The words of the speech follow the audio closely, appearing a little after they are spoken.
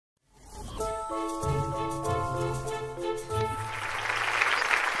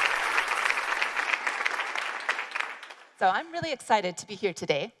So I'm really excited to be here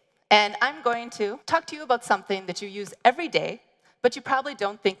today, and I'm going to talk to you about something that you use every day, but you probably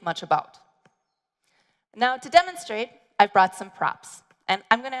don't think much about. Now, to demonstrate, I've brought some props, and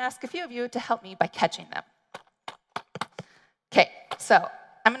I'm going to ask a few of you to help me by catching them. OK, so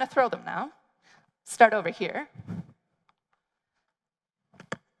I'm going to throw them now. Start over here.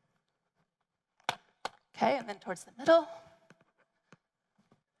 OK, and then towards the middle.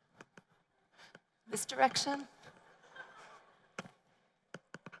 This direction.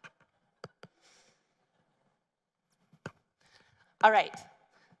 All right,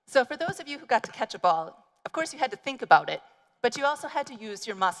 so for those of you who got to catch a ball, of course you had to think about it, but you also had to use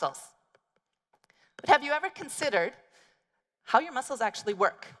your muscles. But have you ever considered how your muscles actually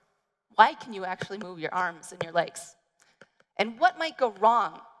work? Why can you actually move your arms and your legs? And what might go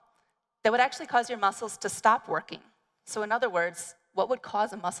wrong that would actually cause your muscles to stop working? So in other words, what would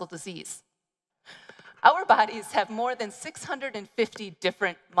cause a muscle disease? Our bodies have more than 650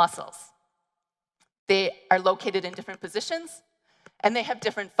 different muscles. They are located in different positions, and they have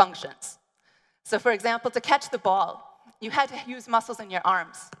different functions. So for example, to catch the ball, you had to use muscles in your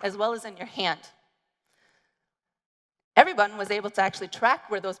arms as well as in your hand. Everyone was able to actually track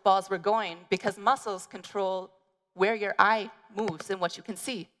where those balls were going because muscles control where your eye moves and what you can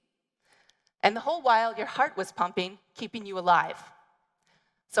see. And the whole while, your heart was pumping, keeping you alive.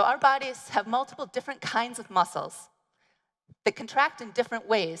 So our bodies have multiple different kinds of muscles that contract in different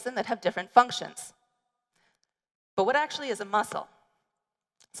ways and that have different functions. But what actually is a muscle?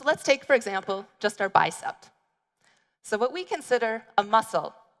 So let's take, for example, just our bicep. So what we consider a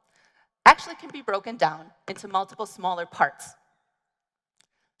muscle actually can be broken down into multiple smaller parts.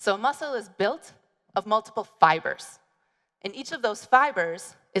 So a muscle is built of multiple fibers. And each of those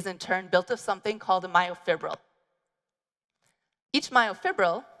fibers is in turn built of something called a myofibril. Each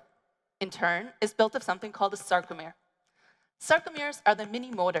myofibril, in turn, is built of something called a sarcomere. Sarcomeres are the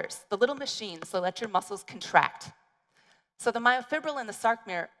mini motors, the little machines that let your muscles contract. So the myofibril and the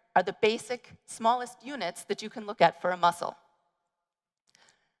sarcomere are the basic, smallest units that you can look at for a muscle.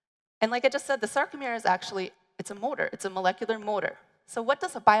 And like I just said, the sarcomere is actually, it's a motor. It's a molecular motor. So what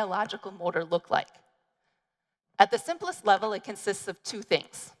does a biological motor look like? At the simplest level, it consists of two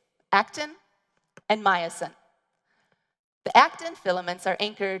things, actin and myosin. The actin filaments are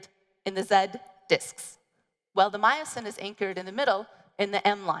anchored in the Z discs, while the myosin is anchored in the middle in the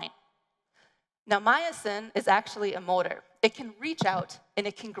M line. Now, myosin is actually a motor. It can reach out, and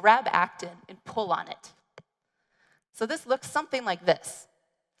it can grab actin and pull on it. So this looks something like this.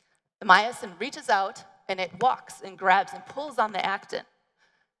 The myosin reaches out, and it walks and grabs and pulls on the actin.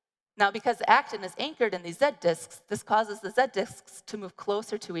 Now, because the actin is anchored in these Z discs, this causes the Z discs to move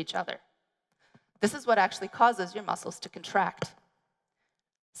closer to each other. This is what actually causes your muscles to contract.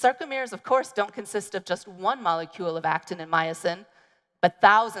 Sarcomeres, of course, don't consist of just one molecule of actin and myosin, but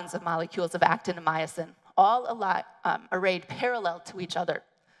thousands of molecules of actin and myosin, all arrayed parallel to each other.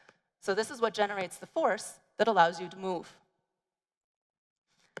 So this is what generates the force that allows you to move.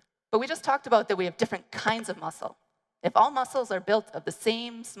 But we just talked about that we have different kinds of muscle. If all muscles are built of the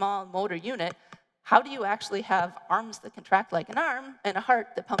same small motor unit, how do you actually have arms that contract like an arm and a heart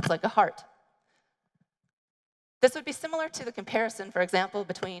that pumps like a heart? This would be similar to the comparison, for example,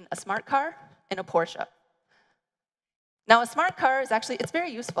 between a smart car and a Porsche. Now, a smart car is actually, it's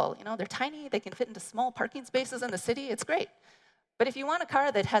very useful. You know, they're tiny, they can fit into small parking spaces in the city, it's great. But if you want a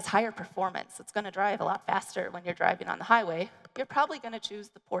car that has higher performance, it's going to drive a lot faster when you're driving on the highway, you're probably going to choose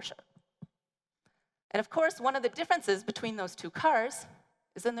the Porsche. And of course, one of the differences between those two cars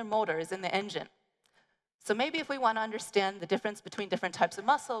is in their motor, is in the engine. So maybe if we want to understand the difference between different types of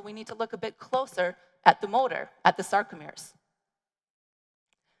muscle, we need to look a bit closer at the motor, at the sarcomeres.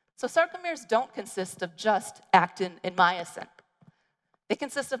 So sarcomeres don't consist of just actin and myosin. They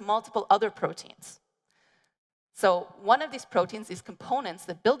consist of multiple other proteins. So one of these proteins, these components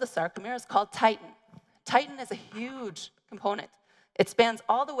that build the sarcomere, is called titin. Titin is a huge component. It spans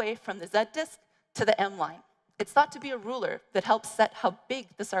all the way from the Z disc to the M line. It's thought to be a ruler that helps set how big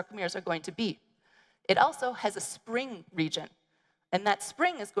the sarcomeres are going to be. It also has a spring region, and that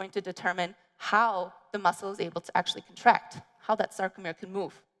spring is going to determine how the muscle is able to actually contract, how that sarcomere can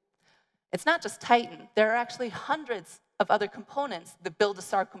move. It's not just titin. There are actually hundreds of other components that build a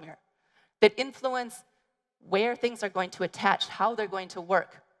sarcomere that influence where things are going to attach, how they're going to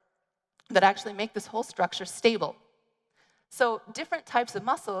work, that actually make this whole structure stable. So different types of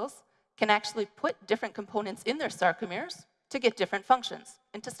muscles can actually put different components in their sarcomeres to get different functions.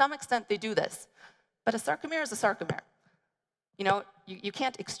 And to some extent, they do this. But a sarcomere is a sarcomere. You know, you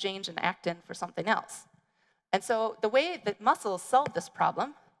can't exchange an actin for something else. And so the way that muscles solve this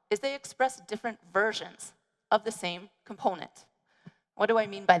problem is they express different versions of the same component. What do I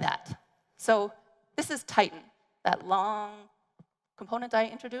mean by that? So this is Titan, that long component I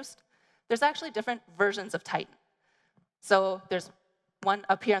introduced. There's actually different versions of Titan. So there's one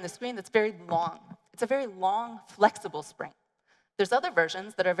up here on the screen that's very long. It's a very long, flexible spring. There's other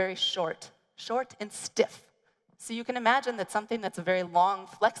versions that are very short and stiff. So you can imagine that something that's a very long,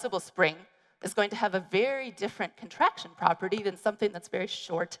 flexible spring is going to have a very different contraction property than something that's very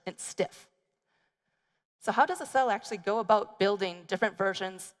short and stiff. So how does a cell actually go about building different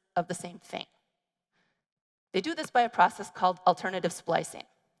versions of the same thing? They do this by a process called alternative splicing.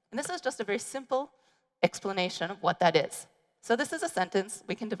 And this is just a very simple explanation of what that is. So this is a sentence.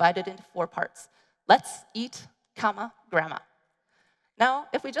 We can divide it into 4 parts. Let's eat, comma, grandma. Now,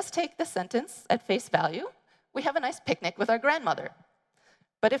 if we just take this sentence at face value, we have a nice picnic with our grandmother.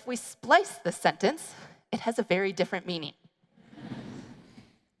 But if we splice this sentence, it has a very different meaning.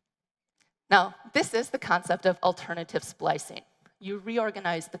 Now, this is the concept of alternative splicing. You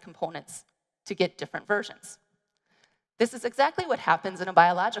reorganize the components to get different versions. This is exactly what happens in a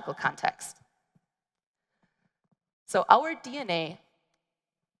biological context. So our DNA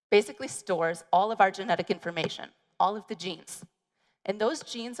basically stores all of our genetic information, all of the genes. And those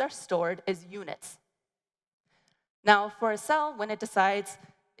genes are stored as units. Now, for a cell, when it decides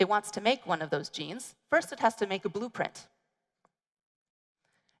it wants to make one of those genes, first it has to make a blueprint.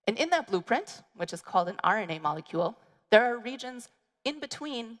 And in that blueprint, which is called an RNA molecule, there are regions in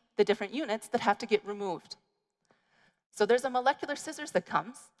between the different units that have to get removed. So there's a molecular scissors that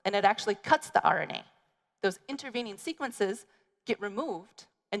comes, and it actually cuts the RNA. Those intervening sequences get removed,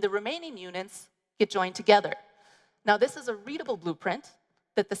 and the remaining units get joined together. Now, this is a readable blueprint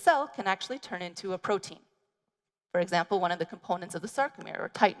that the cell can actually turn into a protein. For example, one of the components of the sarcomere, or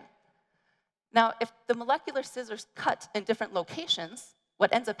titin. Now, if the molecular scissors cut in different locations,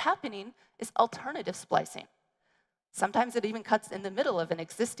 what ends up happening is alternative splicing. Sometimes it even cuts in the middle of an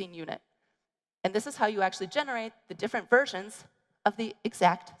existing unit. And this is how you actually generate the different versions of the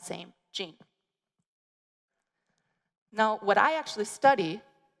exact same gene. Now, what I actually study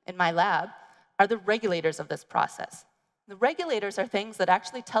in my lab are the regulators of this process. The regulators are things that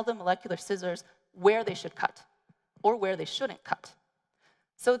actually tell the molecular scissors where they should cut or where they shouldn't cut.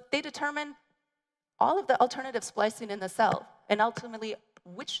 So they determine all of the alternative splicing in the cell and ultimately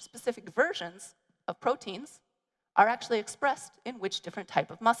which specific versions of proteins are actually expressed in which different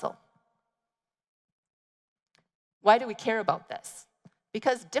type of muscle. Why do we care about this?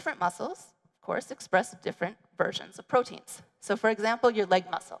 Because different muscles, of course, express different versions of proteins. So for example, your leg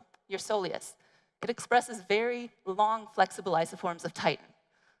muscle, your soleus, it expresses very long, flexible isoforms of titin.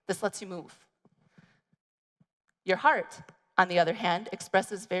 This lets you move. Your heart, on the other hand,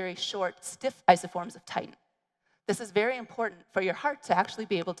 expresses very short, stiff isoforms of titin. This is very important for your heart to actually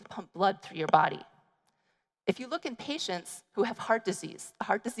be able to pump blood through your body. If you look in patients who have heart disease, a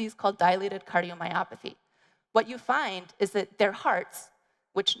heart disease called dilated cardiomyopathy, what you find is that their hearts,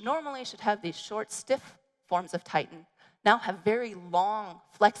 which normally should have these short, stiff forms of titin, now have very long,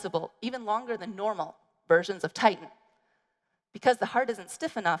 flexible, even longer than normal versions of titin. Because the heart isn't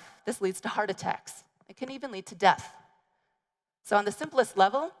stiff enough, this leads to heart attacks. It can even lead to death. So on the simplest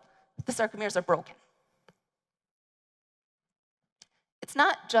level, the sarcomeres are broken. It's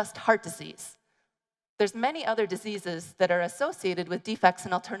not just heart disease. There's many other diseases that are associated with defects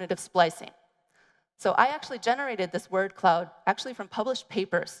in alternative splicing. So I actually generated this word cloud actually from published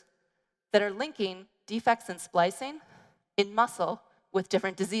papers that are linking defects in splicing in muscle with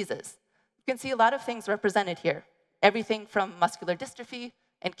different diseases. You can see a lot of things represented here. Everything from muscular dystrophy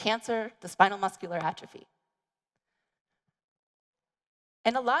and cancer to spinal muscular atrophy.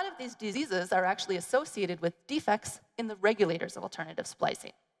 And a lot of these diseases are actually associated with defects in the regulators of alternative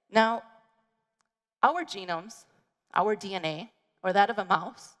splicing. Now, our genomes, our DNA, or that of a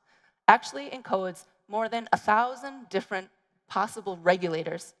mouse, actually encodes more than 1,000 different possible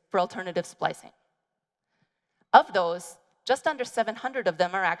regulators for alternative splicing. Of those, just under 700 of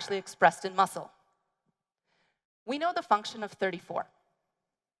them are actually expressed in muscle. We know the function of 34.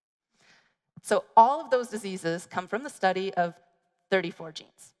 So all of those diseases come from the study of 34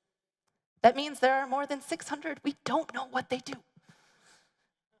 genes. That means there are more than 600 we don't know what they do.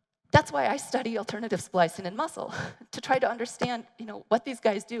 That's why I study alternative splicing in muscle, to try to understand, what these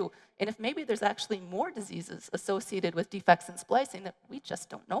guys do, and if maybe there's actually more diseases associated with defects in splicing that we just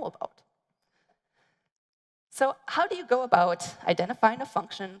don't know about. So how do you go about identifying a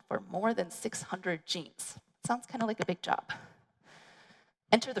function for more than 600 genes? Sounds kind of like a big job.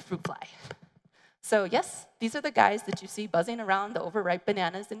 Enter the fruit fly. So yes, these are the guys that you see buzzing around the overripe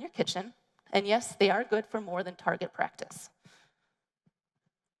bananas in your kitchen, and yes, they are good for more than target practice.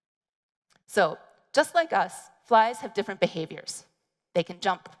 So just like us, flies have different behaviors. They can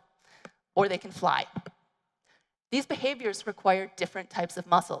jump, or they can fly. These behaviors require different types of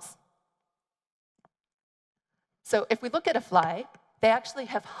muscles. So if we look at a fly, they actually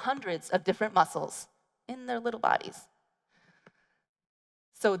have hundreds of different muscles in their little bodies.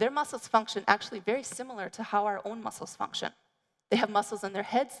 So their muscles function actually very similar to how our own muscles function. They have muscles in their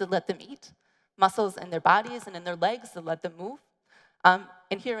heads that let them eat, muscles in their bodies and in their legs that let them move. And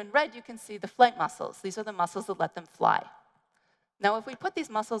here in red, you can see the flight muscles. These are the muscles that let them fly. Now, if we put these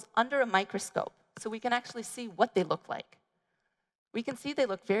muscles under a microscope so we can actually see what they look like, we can see they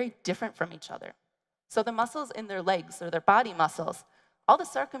look very different from each other. So the muscles in their legs, or their body muscles, all the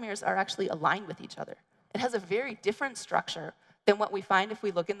sarcomeres are actually aligned with each other. It has a very different structure than what we find if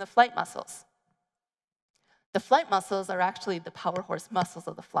we look in the flight muscles. The flight muscles are actually the power horse muscles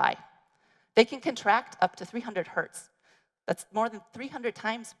of the fly. They can contract up to 300 hertz. That's more than 300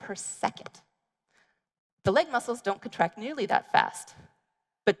 times per second. The leg muscles don't contract nearly that fast,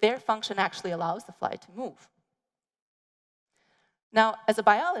 but their function actually allows the fly to move. Now, as a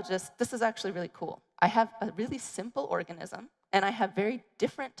biologist, this is actually really cool. I have a really simple organism, and I have very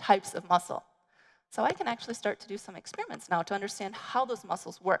different types of muscle. So I can actually start to do some experiments now to understand how those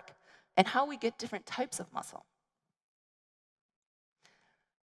muscles work and how we get different types of muscle.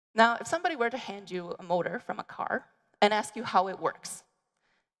 Now, if somebody were to hand you a motor from a car and ask you how it works,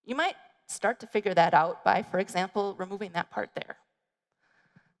 you might start to figure that out by, for example, removing that part there.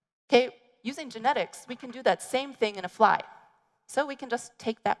 Okay, using genetics, we can do that same thing in a fly. So we can just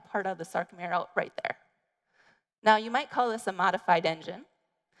take that part of the sarcomere out right there. Now, you might call this a modified engine.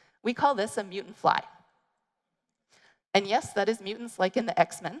 We call this a mutant fly. And yes, that is mutants like in the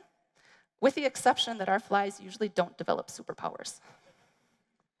X-Men, with the exception that our flies usually don't develop superpowers.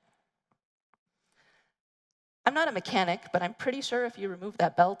 I'm not a mechanic, but I'm pretty sure if you remove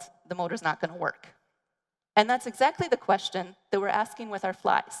that belt, the motor's not going to work. And that's exactly the question that we're asking with our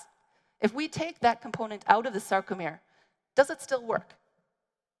flies. If we take that component out of the sarcomere, does it still work?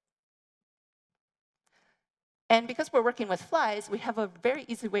 And because we're working with flies, we have a very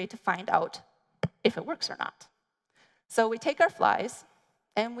easy way to find out if it works or not. So we take our flies,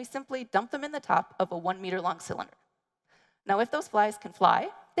 and we simply dump them in the top of a 1-meter-long cylinder. Now, if those flies can fly,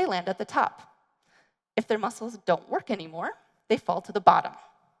 they land at the top. If their muscles don't work anymore, they fall to the bottom.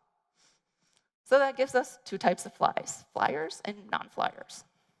 So that gives us two types of flies, flyers and non-flyers.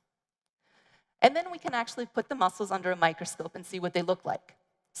 And then we can actually put the muscles under a microscope and see what they look like.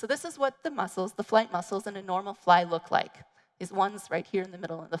 So this is what the muscles, the flight muscles in a normal fly look like, these ones right here in the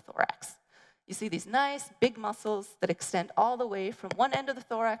middle of the thorax. You see these nice, big muscles that extend all the way from one end of the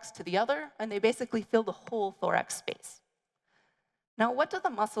thorax to the other, and they basically fill the whole thorax space. Now, what do the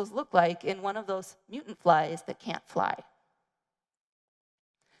muscles look like in one of those mutant flies that can't fly?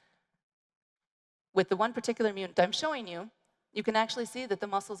 With the one particular mutant I'm showing you, you can actually see that the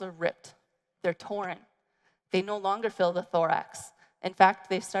muscles are ripped. They're torn. They no longer fill the thorax. In fact,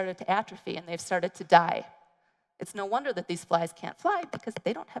 they've started to atrophy and they've started to die. It's no wonder that these flies can't fly because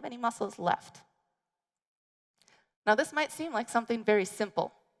they don't have any muscles left. Now, this might seem like something very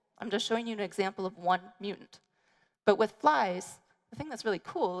simple. I'm just showing you an example of one mutant. But with flies, the thing that's really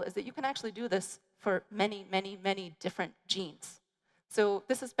cool is that you can actually do this for many, many, many different genes. So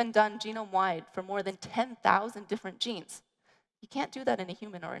this has been done genome-wide for more than 10,000 different genes. You can't do that in a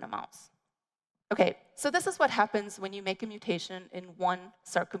human or in a mouse. Okay, so this is what happens when you make a mutation in one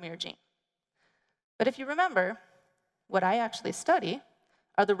sarcomere gene. But if you remember, what I actually study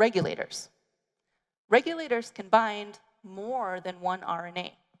are the regulators. Regulators can bind more than one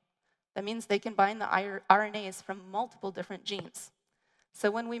RNA. That means they can bind the RNAs from multiple different genes.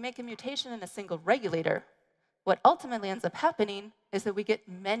 So when we make a mutation in a single regulator, what ultimately ends up happening is that we get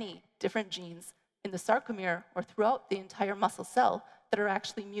many different genes in the sarcomere or throughout the entire muscle cell that are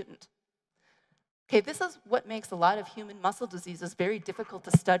actually mutant. Okay, this is what makes a lot of human muscle diseases very difficult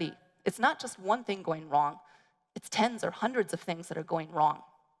to study. It's not just one thing going wrong. It's tens or hundreds of things that are going wrong.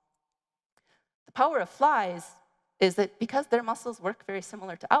 The power of flies is that because their muscles work very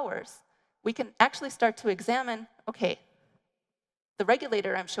similar to ours, we can actually start to examine, okay, the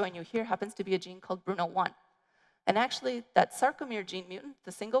regulator I'm showing you here happens to be a gene called Bruno1. And actually, that sarcomere gene mutant,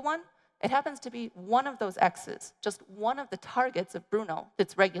 the single one, it happens to be one of those X's, just one of the targets of Bruno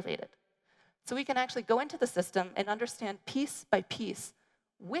that's regulated. So we can actually go into the system and understand piece by piece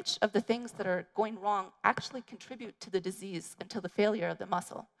which of the things that are going wrong actually contribute to the disease and to the failure of the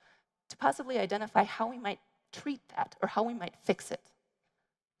muscle, to possibly identify how we might treat that or how we might fix it.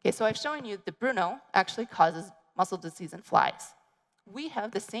 Okay, so I've shown you that Bruno actually causes muscle disease in flies. We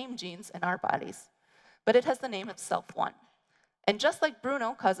have the same genes in our bodies, but it has the name of SELF1. And just like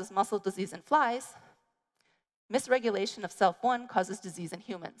Bruno causes muscle disease in flies, misregulation of SELF1 causes disease in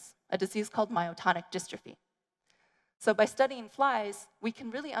humans, a disease called myotonic dystrophy. So by studying flies, we can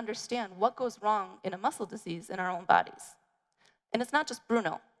really understand what goes wrong in a muscle disease in our own bodies. And it's not just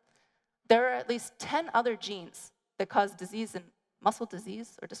Bruno. There are at least 10 other genes that cause disease in muscle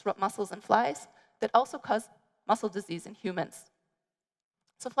disease or disrupt muscles in flies that also cause muscle disease in humans.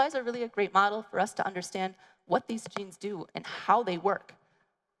 So flies are really a great model for us to understand what these genes do and how they work.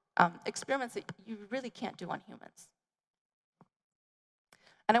 Experiments that you really can't do on humans.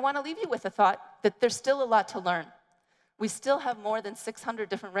 And I want to leave you with a thought that there's still a lot to learn. We still have more than 600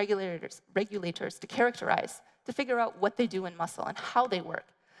 different regulators to characterize, to figure out what they do in muscle and how they work.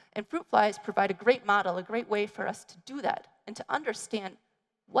 And fruit flies provide a great model, a great way for us to do that and to understand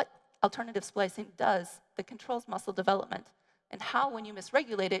what alternative splicing does that controls muscle development and how, when you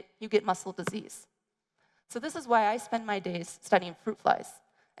misregulate it, you get muscle disease. So this is why I spend my days studying fruit flies.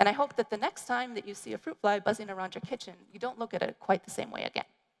 And I hope that the next time that you see a fruit fly buzzing around your kitchen, you don't look at it quite the same way again.